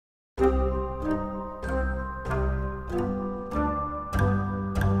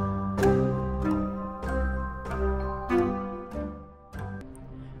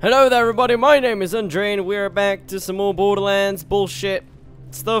Hello there everybody, my name is Andre and we're back to some more Borderlands bullshit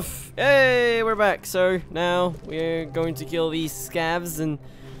stuff. Hey, we're back. So now we're going to kill these scavs and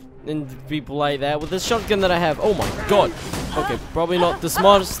people like that with this shotgun that I have. Oh my god. Okay, probably not the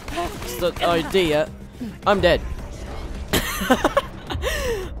smartest idea. I'm dead.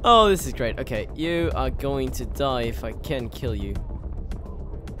 Oh, this is great. Okay, you are going to die if I can kill you.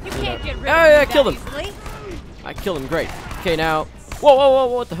 You can't get rid of yeah, kill them. easily. I killed him, great. Okay, now. Whoa, whoa,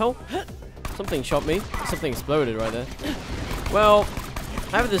 whoa, what the hell? Something shot me. Something exploded right there. Well,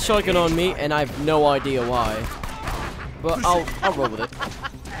 I have this shotgun on me, and I have no idea why. But I'll roll with it.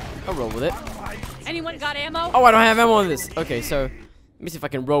 I'll roll with it. Anyone got ammo? Oh, I don't have ammo on this. Okay, so let me see if I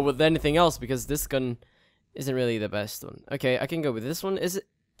can roll with anything else, because this gun isn't really the best one. Okay, I can go with this one. Is it?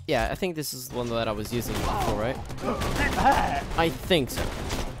 Yeah, I think this is the one that I was using before, right? I think so.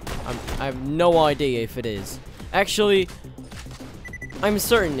 I have no idea if it is. Actually, I'm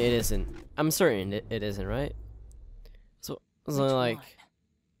certain it isn't. I'm certain it isn't, right? So it's like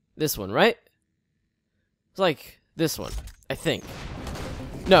this one, right? It's like this one, I think.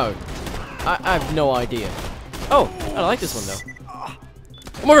 No, I have no idea. Oh, I like this one though.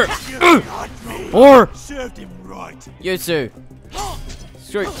 Come over! Or you too.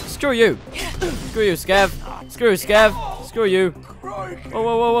 Screw you. Screw you, Scav. Screw you, Scav. Screw you. Whoa,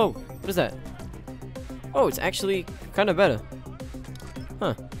 whoa, whoa, whoa. What is that? Oh, it's actually kind of better.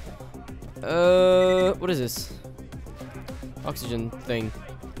 Huh. What is this? Oxygen thing.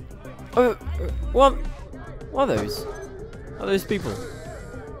 What are those? Are those people?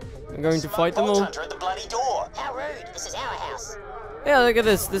 I'm going to fight them all. At the bloody door. How rude! This is our house. Yeah, look at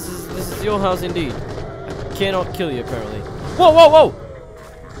this. This is your house indeed. I cannot kill you apparently. Whoa, whoa, whoa!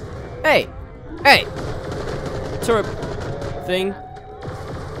 Hey, hey! Turret thing.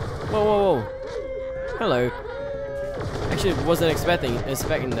 Whoa, whoa, whoa! Hello. Actually, wasn't expecting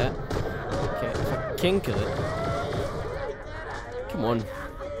that. Okay, if I can kill it. Come on.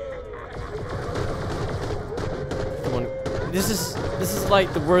 Come on. This is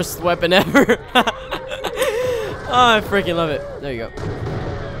like the worst weapon ever. Oh, I freaking love it. There you go.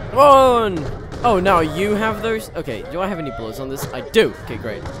 One. Oh, now you have those? Okay, do I have any bullets on this? I do. Okay,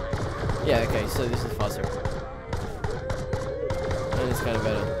 great. Yeah, okay, so this is faster. And it's kind of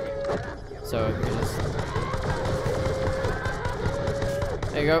better. So, I can just...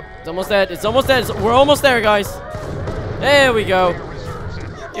 There you go. It's almost dead. It's almost dead. We're almost there, guys. There we go.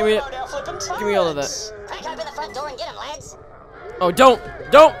 Give me all of that. Crack open the front door and get him, lads. Oh, don't!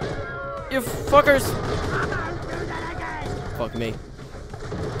 Don't! You fuckers! Fuck me.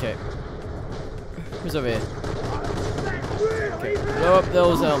 Okay. Who's over here? Okay. Blow up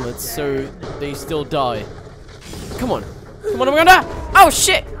those helmets so they still die. Come on. Come on, I'm gonna die! Oh,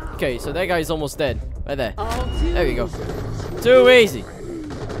 shit! Okay, so that guy's almost dead. Right there. There we go. Too easy.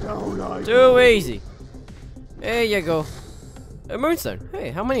 Too easy. There you go. A moonstone.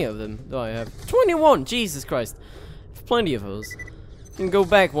 Hey, how many of them do I have? 21! Jesus Christ. Plenty of those. Can go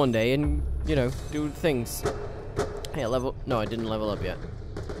back one day and, you know, do things. Hey, level. No, I didn't level up yet.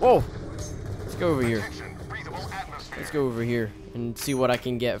 Whoa! Let's go over here. Let's go over here and see what I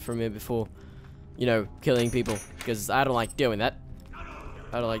can get from it before, you know, killing people. Because I don't like doing that.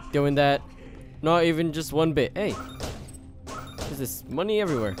 I don't like doing that. Not even just one bit. Hey. There's this money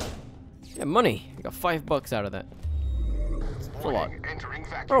everywhere. Yeah, money. I got $5 out of that. It's a lot.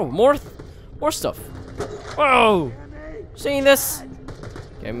 Oh, more stuff. Whoa! Seeing this?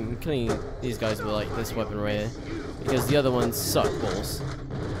 Okay, I'm killing these guys with like this weapon right here because the other ones suck balls.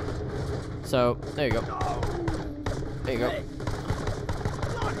 So there you go. There you go.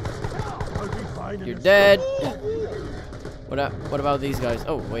 You're dead. What about these guys?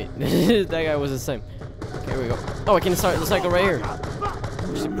 Oh wait, that guy was the same. Okay, here we go. Oh, I can start the cycle right here.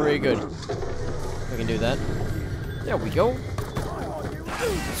 Which is pretty good. I can do that. There we go.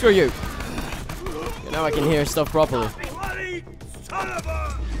 Screw you. Okay, now I can hear stuff properly.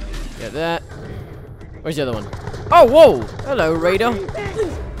 Get that. Where's the other one? Oh, whoa! Hello, Raider.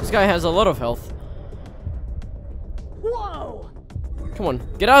 This guy has a lot of health. Whoa! Come on,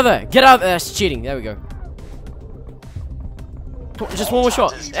 get out of there! Get out of there! That's cheating. There we go. Come on, just one more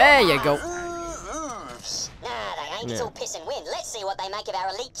shot. There you go. Nah, they ain't. It's all piss and wind. Let's see what they make of our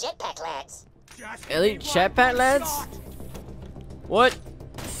elite jetpack lads. Elite jetpack lads? What?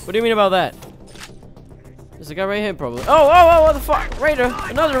 What do you mean about that? There's a guy right here, probably. Oh, what the fuck? Raider!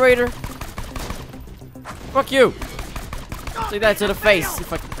 Another Raider! Fuck you! Say that to the face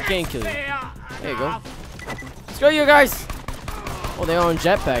if I can kill you. There you go. Screw you guys! Oh, they are on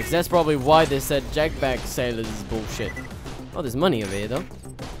jetpacks. That's probably why they said jetpack sailors is bullshit. Oh, there's money over here, though.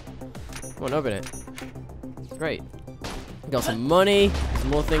 Come on, open it. Great. Got some money. Some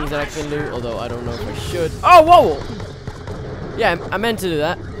more things that I can loot, although I don't know if I should. Oh, whoa! Yeah, I meant to do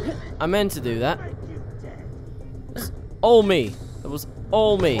that. I meant to do that. It's all me. That was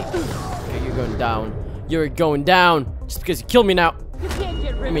all me. Okay, you're going down. You're going down. Just because you killed me now. You can't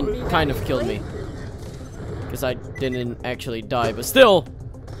get rid I mean, of me kind of killed me. Because I didn't actually die, but still.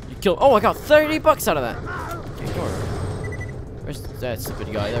 You killed. Oh, I got 30 bucks out of that. Okay, come on. Where's that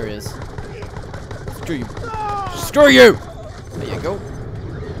stupid guy? There he is. Screw you. Screw you! There you go.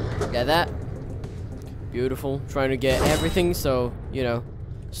 Get that. Beautiful. Trying to get everything, so, you know,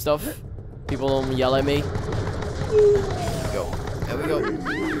 stuff. People don't yell at me. Go. There we go.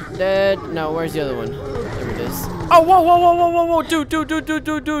 Dead. Now, where's the other one? There it is. Oh, whoa, whoa, whoa, whoa, whoa, whoa. Dude.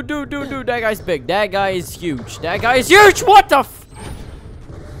 That guy's big. That guy is huge. That guy is huge! What the f...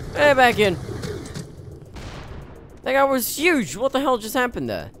 Hey, back in. That guy was huge. What the hell just happened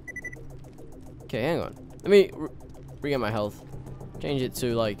there? Okay, hang on. Let me regain my health. Change it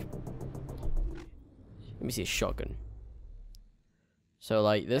to, like... Let me see a shotgun. So,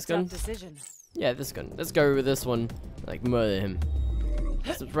 like, this gun? Decision. Yeah, this gun. Let's go with this one. Like, murder him.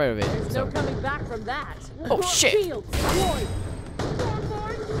 It's right over here. There's no coming back from that. Oh, shit!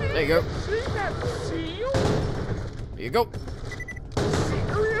 There you go. There you go.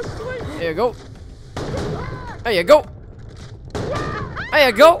 There you go. There you go. There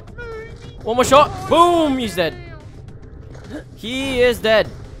you go. One more shot. Boom! He's dead. He is dead.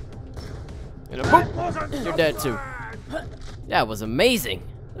 And a boom! You're dead too. That was amazing.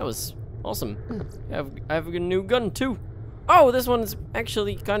 That was awesome. I have a new gun too. Oh, this one's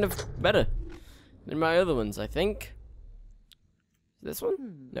actually kind of better than my other ones, I think. This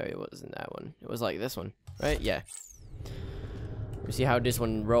one? No, it wasn't that one. It was like this one, right? Yeah. We see how this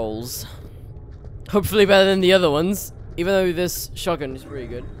one rolls. Hopefully better than the other ones. Even though this shotgun is pretty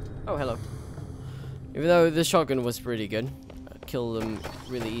good. Oh, hello. Even though this shotgun was pretty good. I killed them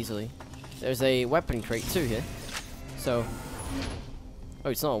really easily. There's a weapon crate too here. So... Oh,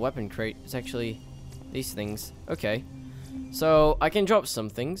 it's not a weapon crate. It's actually these things. Okay. So, I can drop some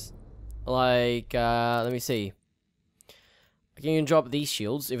things. Like, let me see. I can drop these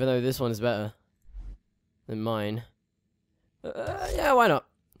shields, even though this one is better than mine. Yeah, why not?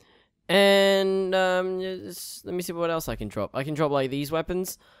 And, let me see what else I can drop. I can drop, like, these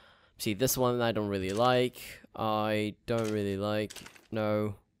weapons. See, this one I don't really like. I don't really like.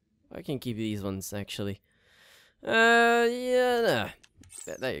 No. I can keep these ones, actually. Yeah, nah.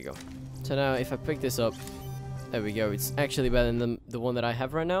 There you go. So now, if I pick this up, there we go. It's actually better than the one that I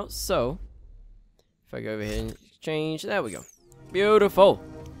have right now. So, if I go over here and change, there we go. Beautiful.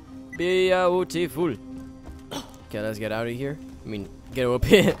 Beautiful. Okay, let's get out of here. I mean, get up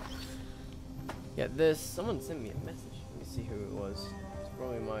here. Get this. Someone sent me a message. Let me see who it was. It's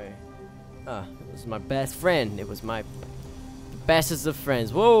probably my... it was my best friend. It was my bestest of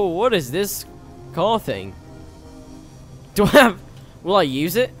friends. Whoa, what is this car thing? Do I have... Will I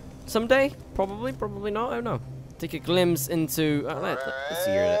use it someday? Probably, probably not. I don't know. Take a glimpse into... let's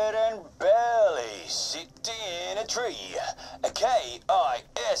hear it. Red and belly sitting in a tree.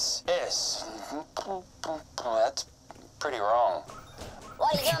 K-I-S-S. That's pretty wrong.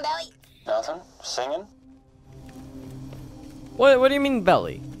 What are you doing, Belly? Nothing. Singing. What do you mean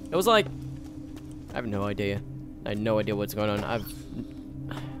belly? It was like... I have no idea. I have no idea what's going on.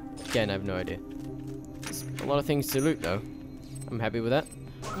 Again, I have no idea. There's a lot of things to loot, though. I'm happy with that.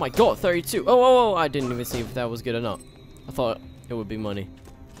 Oh my god, 32. Oh, I didn't even see if that was good or not. I thought it would be money.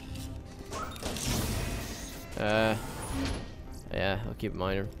 Yeah, I'll keep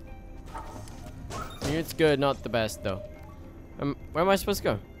mine. It's good, not the best, though. Where am I supposed to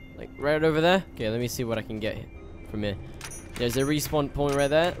go? Like, right over there? Okay, let me see what I can get from here. There's a respawn point right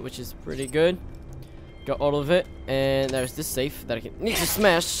there, which is pretty good. Got all of it. And there's this safe that I need to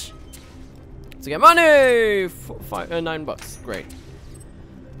smash to get money! 9 bucks. Great.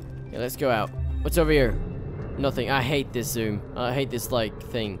 Yeah, let's go out. What's over here? Nothing. I hate this zoom. I hate this, like,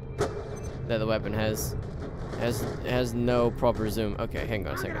 thing that the weapon has. It has no proper zoom. Okay, hang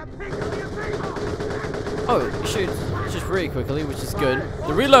on a second. Oh, it shoots just really quickly, which is good.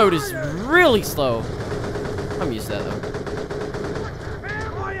 The reload is really slow. I'm used to that, though.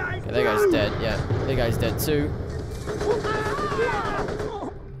 Okay, that guy's dead. Yeah, that guy's dead, too.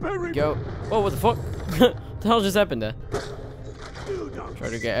 There we go. Oh, what the fuck? What the hell just happened there? Try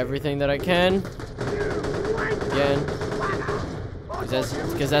to get everything that I can. Again.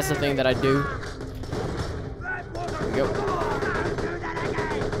 Because that's the thing that I do. There we go.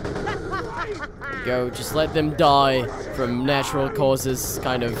 There we go. Just let them die from natural causes,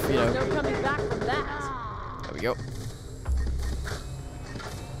 kind of, you know. No coming back from that. There we go.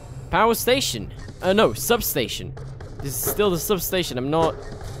 Power station. No, substation. This is still the substation. I'm not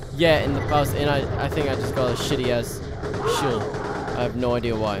yet in the past, and I think I just got a shitty ass shield. I have no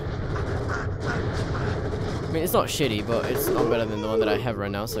idea why. I mean, it's not shitty, but it's not better than the one that I have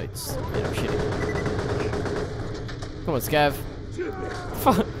right now, so it's, you know, shitty. Come on, Scav.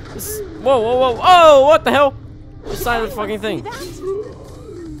 Fuck. Whoa, whoa, whoa, whoa! What the hell? Inside the fucking thing.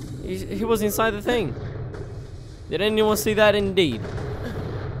 He was inside the thing. Did anyone see that? Indeed.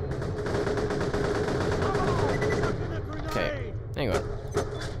 Okay, hang on.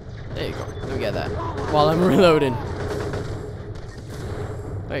 There you go. Let me get that while I'm reloading.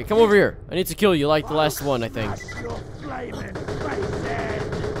 Hey, come over here. I need to kill you like the last one, I think.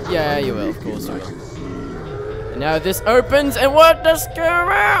 Yeah, you will. Of course you will. And now this opens, and what does come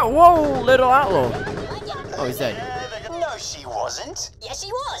out? Whoa, little outlaw. Oh, he's dead. No, she wasn't. Yes,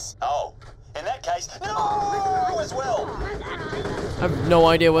 she was. Oh, in that case, no as well. I have no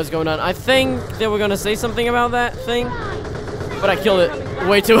idea what's going on. I think they were gonna say something about that thing, but I killed it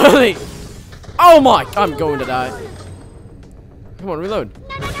way too early. Oh my! I'm going to die. Come on, reload.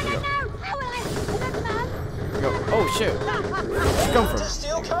 Go. Oh shit! Where'd you come from?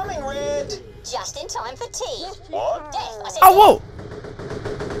 Still coming, Red. Just in time for tea. What? Death, I said. Oh whoa!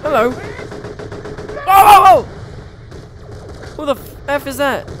 Hello. Whoa, whoa, whoa! Who the f is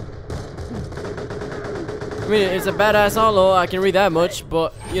that? I mean, it's a badass outlaw. I can read that much,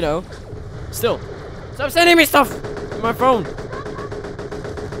 but you know, still, stop sending me stuff on my phone.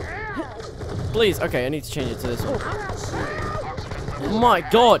 Please. Okay, I need to change it to this one. Oh my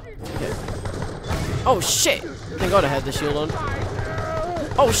god. Okay. Oh shit. Thank god I had the shield on.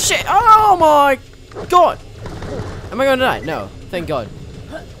 Oh shit. Oh my god. Am I gonna die? No. Thank god.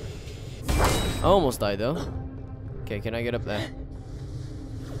 I almost died though. Okay, can I get up there?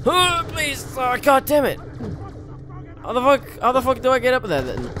 Please. Oh, god damn it. How the fuck do I get up there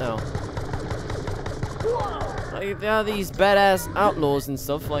then? No. Like, there are these badass outlaws and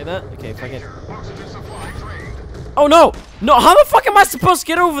stuff like that. Okay, if I can. Oh no! No, how the fuck am I supposed to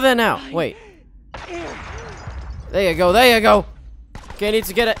get over there now? Wait. There you go, there you go. Okay, I need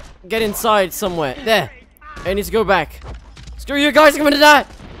to get inside somewhere. There. I need to go back. Screw you guys, I'm gonna die.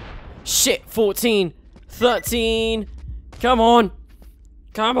 Shit, 14, 13. Come on.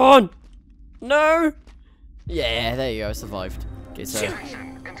 Come on. No. Yeah, there you go, I survived. Okay, so.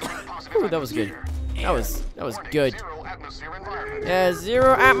 Ooh, that was good. That was good. Yeah,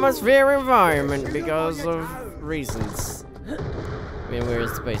 zero atmosphere environment because of reasons. I mean, where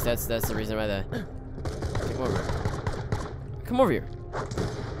is the base? That's the reason right there. Okay, come over here. Come over here.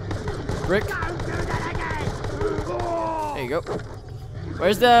 Brick. There you go.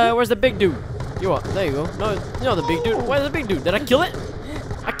 Where's the big dude? You are. There you go. No, you're the big dude. Where's the big dude? Did I kill it?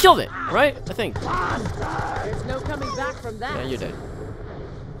 I killed it, right? I think. There's no coming back from that. Yeah, you're dead.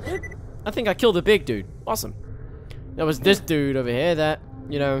 I think I killed the big dude. Awesome. That was this dude over here that,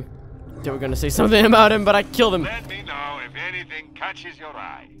 you know, they were gonna say something about him, but I killed him. Let me know if anything catches your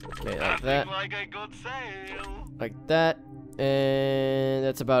eye. Okay, like that. Like a good sale. Like that. And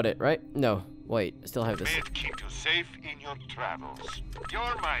that's about it, right? No. Wait, I still have this. May it keep you safe in your travels.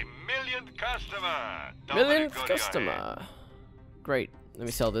 You're my millionth customer. Don't let it Millionth go to your head. customer. Great. Let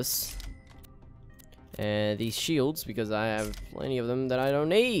me sell this. And these shields, because I have plenty of them that I don't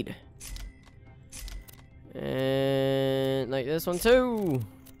need. And like this one too.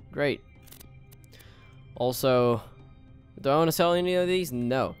 Great. Also, do I want to sell any of these?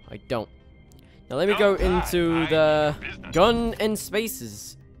 No, I don't. Now let me go into the gun and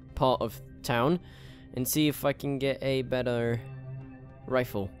spaces part of town and see if I can get a better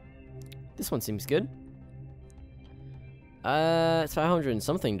rifle. This one seems good. It's 500 and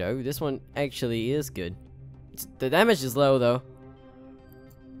something though. This one actually is good. The damage is low though.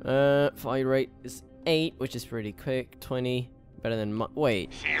 Fire rate is 8, which is pretty quick. 20, better than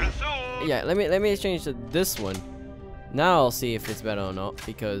wait. See you soon. Yeah, let me change to this one. Now I'll see if it's better or not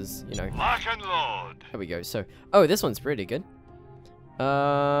because you know. Lock and load. There we go. So, oh, this one's pretty good.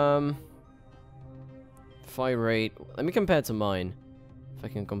 Fire rate. Let me compare to mine. If I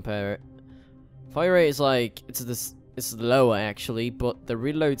can compare it. Fire rate is like it's lower actually, but the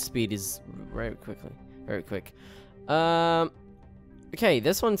reload speed is very quick. Okay,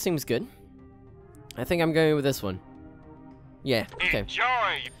 this one seems good. I think I'm going with this one. Yeah. Okay.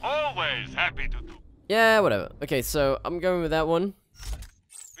 Enjoy. Always happy to do. Yeah, whatever. Okay, so I'm going with that one,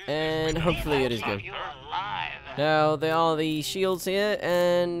 and hopefully it is good. You're alive. Now there are the shields here,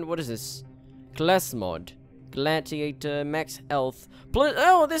 and what is this? Class mod, Gladiator, max health.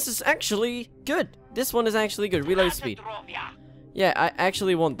 Oh, this is actually good. This one is actually good. Reload speed. Yeah, I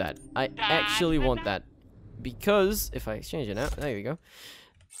actually want that. I actually want that because if I exchange it now, there you go.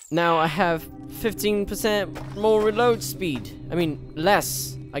 now I have 15% more reload speed. I mean,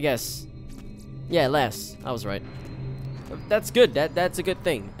 less, I guess. Yeah, less. I was right. That's good. That's a good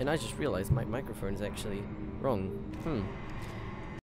thing. And I just realized my microphone is actually wrong.